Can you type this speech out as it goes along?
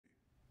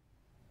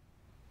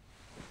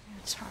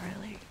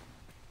Charlie.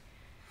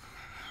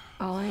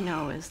 All I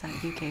know is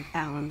that you gave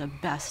Alan the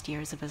best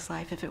years of his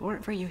life. If it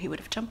weren't for you, he would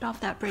have jumped off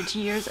that bridge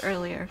years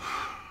earlier.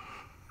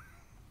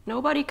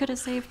 Nobody could have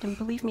saved him.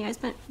 Believe me, I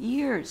spent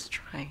years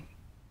trying.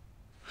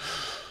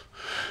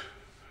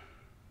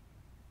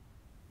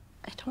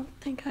 I don't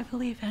think I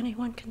believe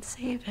anyone can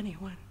save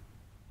anyone.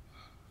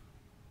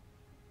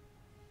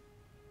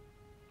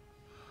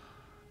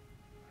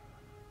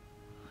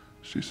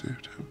 She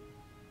saved him.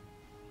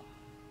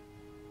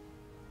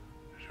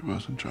 She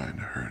wasn't trying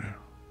to hurt him.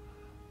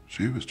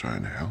 She was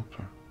trying to help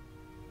him.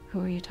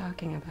 Who are you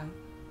talking about?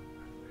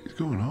 He's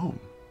going home.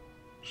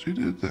 She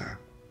did that.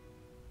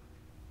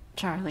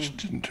 Charlie. She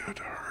didn't do it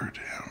to hurt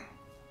him.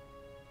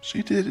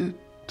 She did it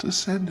to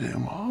send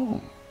him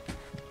home.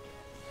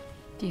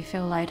 Do you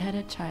feel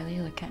lightheaded, Charlie?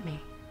 Look at me.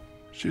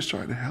 She's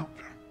trying to help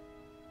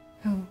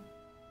him.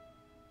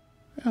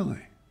 Who?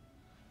 Ellie.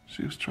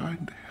 She was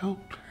trying to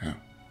help him.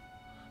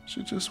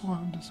 She just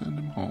wanted to send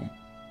him home.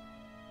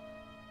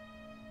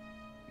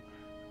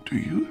 Do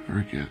you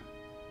ever get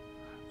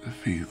the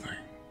feeling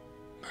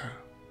that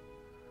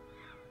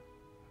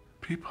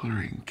people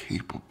are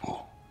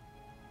incapable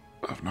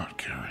of not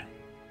caring?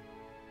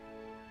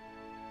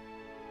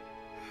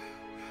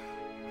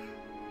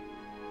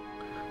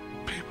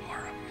 People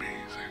are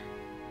amazing.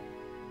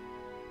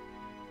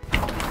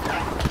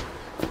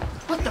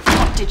 What the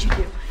fuck did you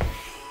do?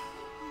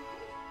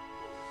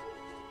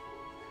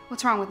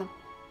 What's wrong with him?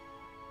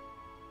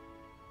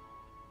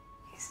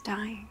 He's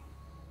dying.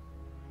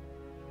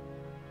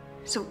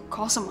 So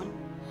call someone.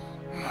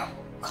 No.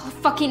 Call a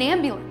fucking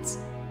ambulance.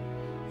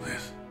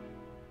 Liz.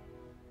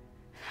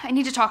 I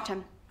need to talk to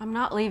him. I'm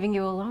not leaving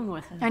you alone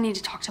with him. I need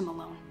to talk to him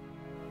alone.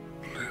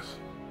 Liz.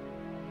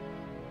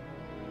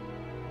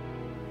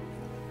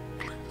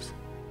 Please.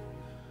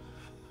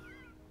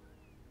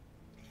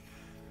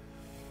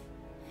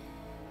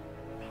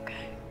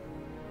 Okay.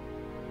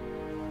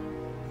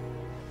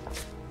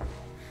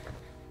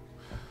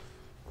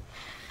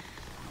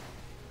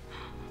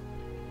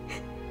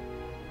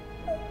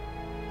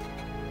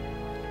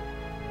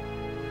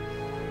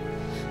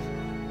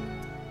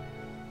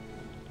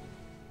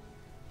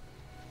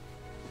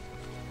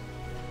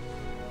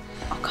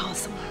 I'll call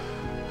someone.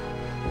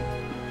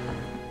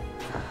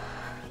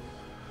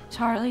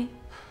 Charlie?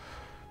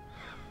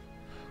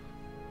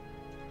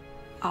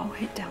 I'll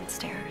wait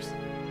downstairs.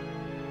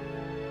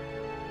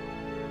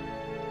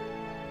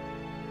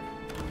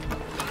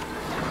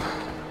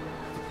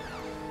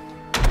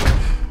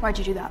 Why'd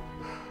you do that?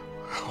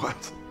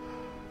 What?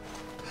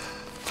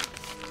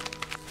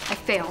 I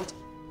failed.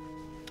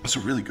 It's a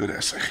really good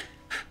essay.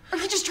 Are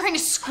you just trying to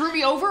screw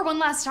me over one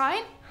last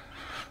time?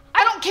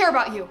 I don't care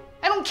about you.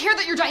 I don't care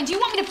that you're dying. Do you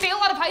want me to fail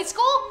out of high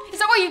school? Is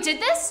that why you did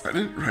this? I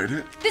didn't write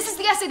it. This is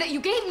the essay that you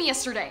gave me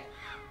yesterday.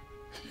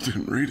 You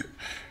didn't read it.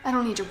 I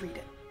don't need to read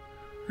it.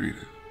 Read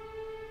it.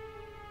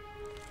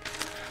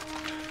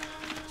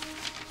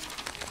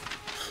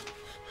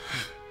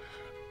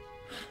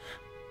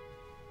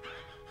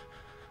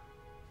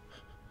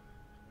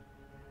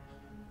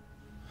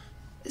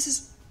 This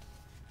is...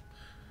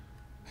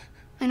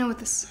 I know what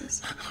this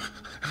is.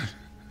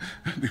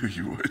 I knew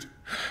you would.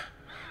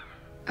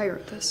 I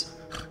wrote this.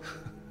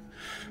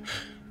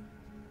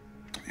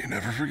 You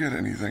never forget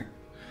anything.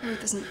 I wrote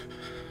this in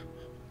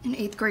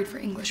 8th grade for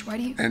English. Why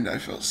do you... And I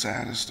felt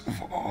saddest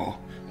of all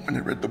when I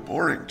read the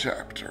boring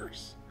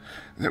chapters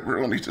that were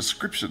only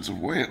descriptions of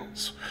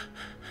whales,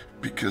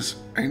 because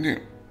I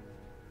knew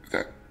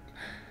that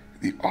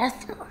the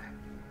author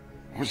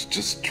was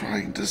just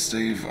trying to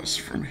save us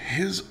from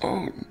his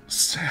own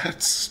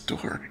sad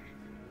story.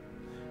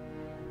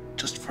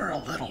 Just for a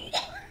little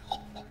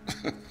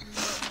while.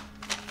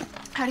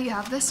 How do you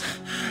have this?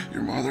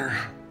 Your mother,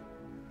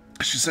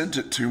 she sent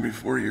it to me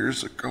 4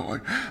 years ago. I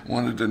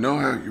wanted to know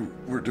how you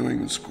were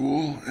doing in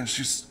school, and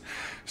she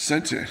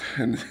sent it,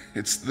 and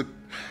it's the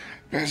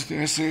best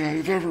essay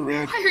I've ever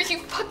read. Why are you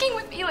fucking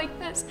with me like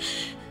this?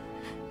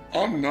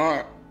 I'm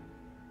not.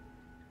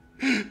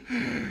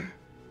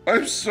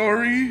 I'm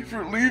sorry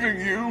for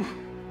leaving you.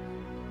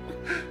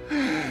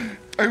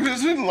 I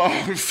was in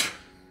love,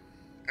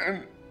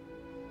 and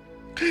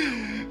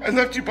I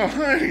left you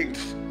behind.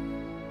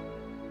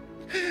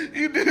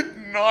 You did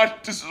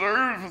not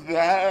deserve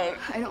that.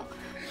 I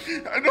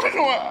don't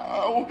know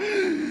how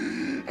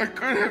I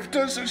could have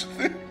done such a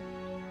thing.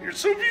 You're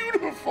so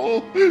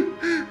beautiful.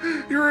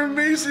 You're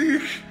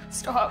amazing.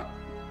 Stop.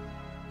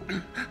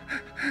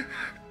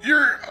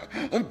 You're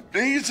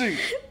amazing.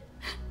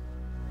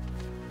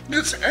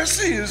 This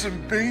essay is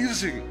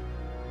amazing.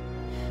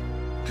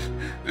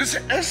 This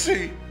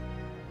essay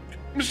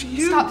is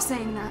you. Stop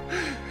saying that.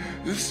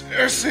 This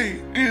essay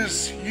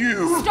is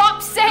you.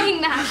 Stop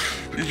saying that.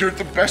 You're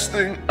the best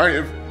thing I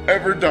have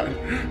ever done.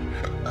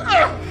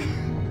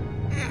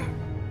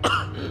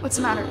 What's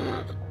the matter?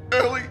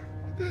 Ellie.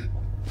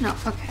 No,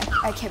 okay.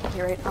 I can't be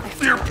here right now.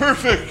 You're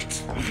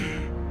perfect.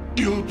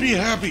 You'll be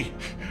happy.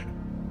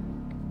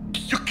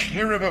 You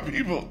care about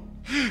people.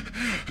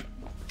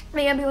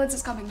 The ambulance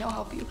is coming. They'll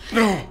help you.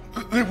 No,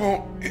 they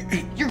won't.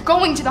 You're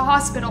going to the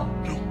hospital.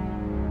 No.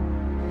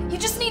 You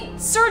just need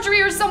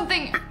surgery or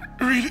something.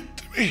 Read it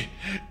to me.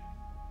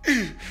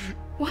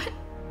 What?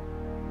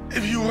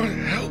 If you want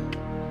help,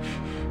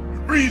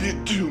 read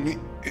it to me.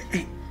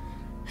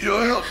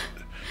 You'll help.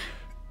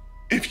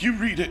 If you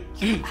read it,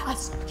 You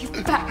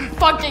fat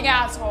fucking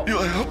asshole.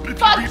 you'll help if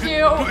Fuck you read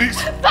you. it.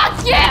 Please.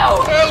 Fuck you!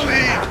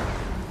 Ellie!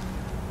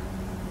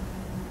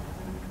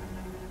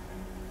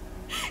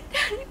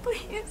 Daddy,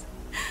 please.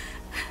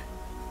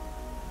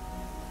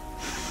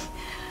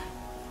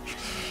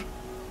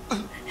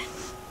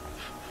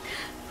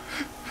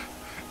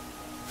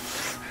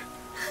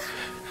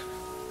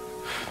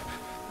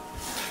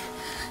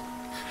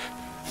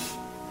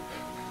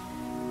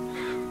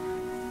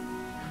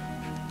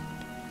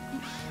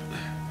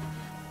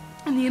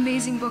 In the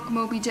amazing book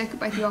Moby Dick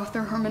by the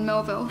author Herman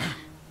Melville,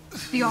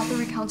 the author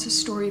recounts his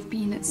story of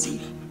being at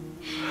sea.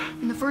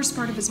 In the first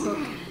part of his book,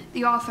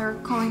 the author,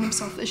 calling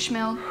himself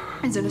Ishmael,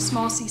 is in a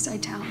small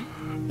seaside town,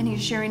 and he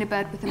is sharing a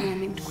bed with a man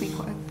named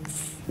Queequeg.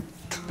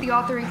 The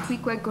author and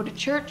Queequeg go to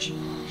church,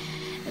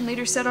 and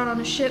later set out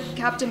on a ship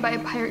captained by a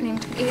pirate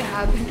named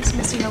Ahab who is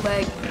missing a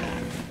leg,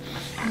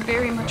 and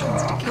very much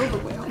wants to kill the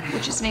whale,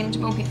 which is named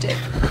Moby Dick,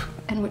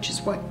 and which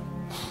is white.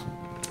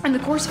 In the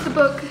course of the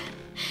book,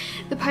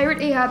 the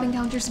pirate Ahab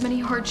encounters many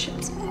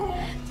hardships.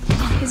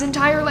 His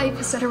entire life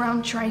is set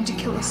around trying to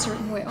kill a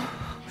certain whale.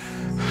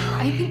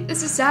 I think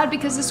this is sad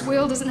because this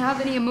whale doesn't have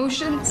any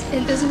emotions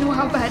and doesn't know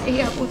how bad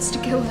Ahab wants to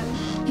kill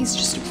him. He's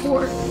just a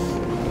poor,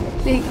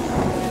 big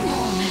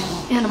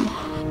animal.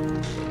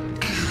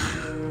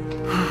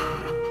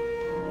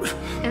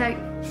 And I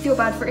feel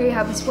bad for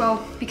Ahab as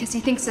well because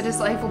he thinks that his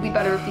life will be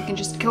better if he can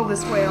just kill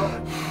this whale.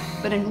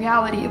 But in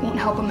reality, it won't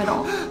help him at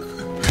all.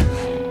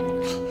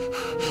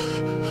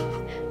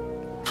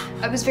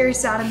 I was very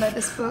saddened by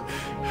this book,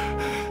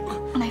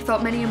 and I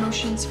felt many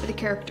emotions for the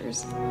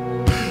characters.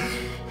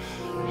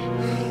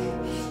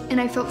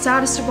 And I felt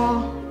saddest of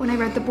all when I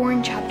read the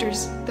boring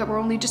chapters that were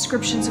only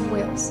descriptions of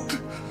whales,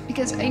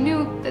 because I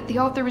knew that the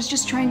author was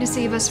just trying to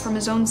save us from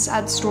his own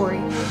sad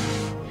story,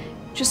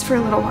 just for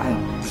a little while.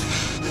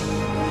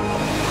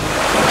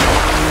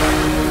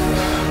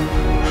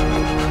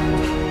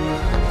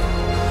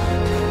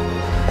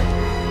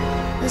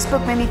 This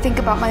book made me think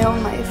about my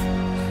own life.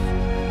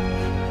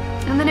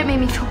 And then it made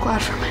me feel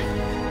glad for mine.